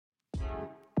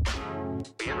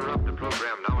We interrupt the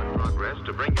program now in progress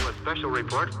to bring you a special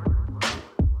report.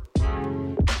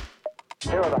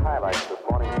 Here are the highlights this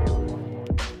morning's news.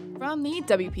 From the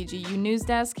WPGU News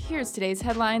Desk, here's today's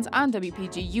headlines on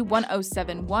WPGU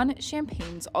 1071,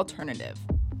 Champaign's Alternative.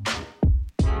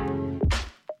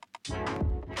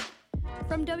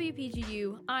 From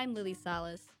WPGU, I'm Lily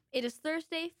Salas. It is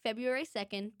Thursday, February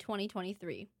 2nd,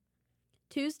 2023.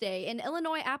 Tuesday, an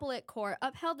Illinois appellate court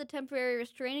upheld the temporary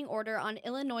restraining order on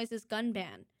Illinois' gun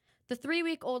ban. The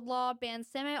 3-week-old law bans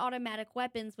semi-automatic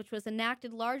weapons, which was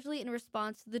enacted largely in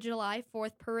response to the July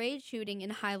 4th parade shooting in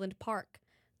Highland Park.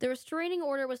 The restraining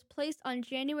order was placed on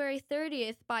January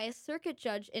 30th by a circuit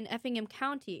judge in Effingham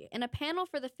County, and a panel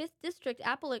for the 5th District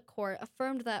Appellate Court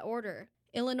affirmed that order.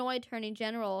 Illinois Attorney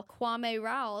General Kwame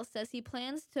Rowell says he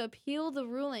plans to appeal the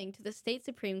ruling to the state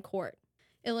Supreme Court.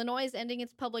 Illinois is ending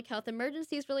its public health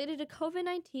emergencies related to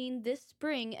COVID-19 this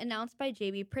spring, announced by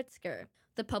J.B. Pritzker.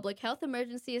 The public health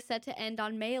emergency is set to end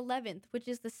on May 11th, which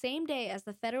is the same day as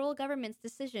the federal government's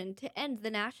decision to end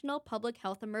the national public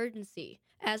health emergency.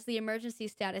 As the emergency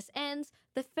status ends,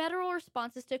 the federal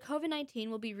responses to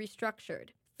COVID-19 will be restructured.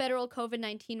 Federal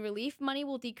COVID-19 relief money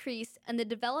will decrease, and the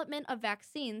development of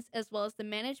vaccines, as well as the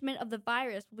management of the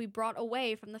virus, will be brought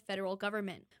away from the federal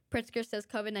government. Pritzker says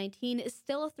COVID-19 is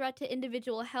still a threat to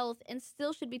individual health and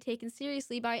still should be taken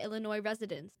seriously by Illinois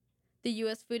residents. The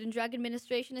U.S. Food and Drug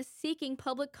Administration is seeking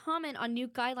public comment on new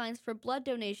guidelines for blood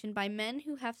donation by men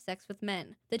who have sex with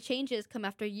men. The changes come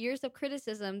after years of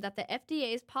criticism that the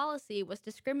FDA's policy was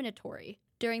discriminatory.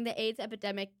 During the AIDS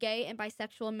epidemic, gay and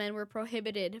bisexual men were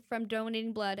prohibited from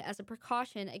donating blood as a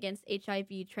precaution against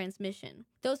HIV transmission.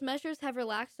 Those measures have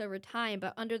relaxed over time,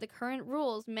 but under the current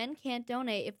rules, men can't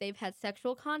donate if they've had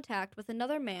sexual contact with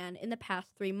another man in the past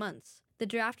 3 months. The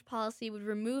draft policy would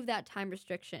remove that time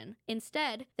restriction.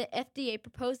 Instead, the FDA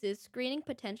proposes screening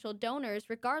potential donors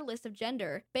regardless of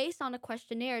gender based on a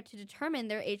questionnaire to determine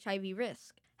their HIV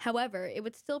risk. However, it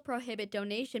would still prohibit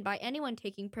donation by anyone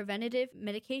taking preventative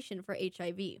medication for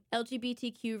HIV.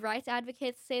 LGBTQ rights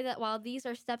advocates say that while these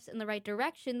are steps in the right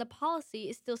direction, the policy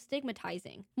is still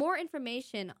stigmatizing. More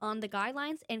information on the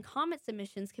guidelines and comment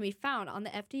submissions can be found on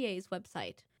the FDA's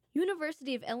website.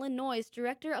 University of Illinois'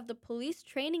 director of the Police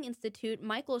Training Institute,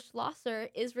 Michael Schlosser,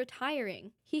 is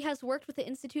retiring. He has worked with the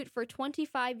institute for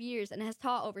 25 years and has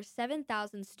taught over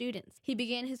 7,000 students. He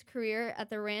began his career at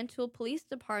the Rantoul Police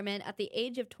Department at the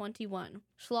age of 21.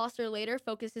 Schlosser later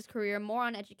focused his career more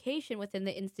on education within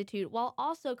the institute while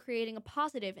also creating a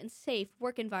positive and safe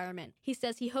work environment. He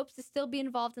says he hopes to still be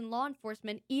involved in law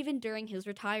enforcement even during his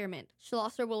retirement.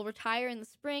 Schlosser will retire in the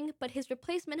spring, but his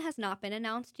replacement has not been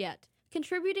announced yet.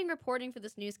 Contributing reporting for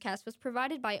this newscast was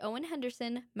provided by Owen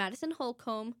Henderson, Madison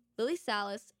Holcomb, Lily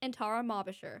Salas, and Tara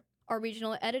Mobisher. Our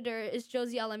regional editor is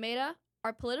Josie Alameda.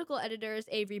 Our political editor is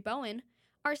Avery Bowen.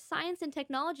 Our science and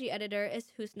technology editor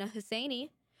is Husna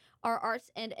Husseini. Our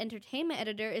arts and entertainment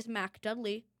editor is Mac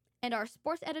Dudley. And our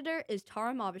sports editor is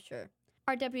Tara Mobisher.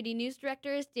 Our deputy news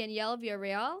director is Danielle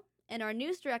Villarreal. And our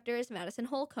news director is Madison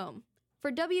Holcomb.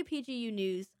 For WPGU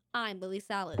News, I'm Lily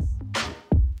Salas.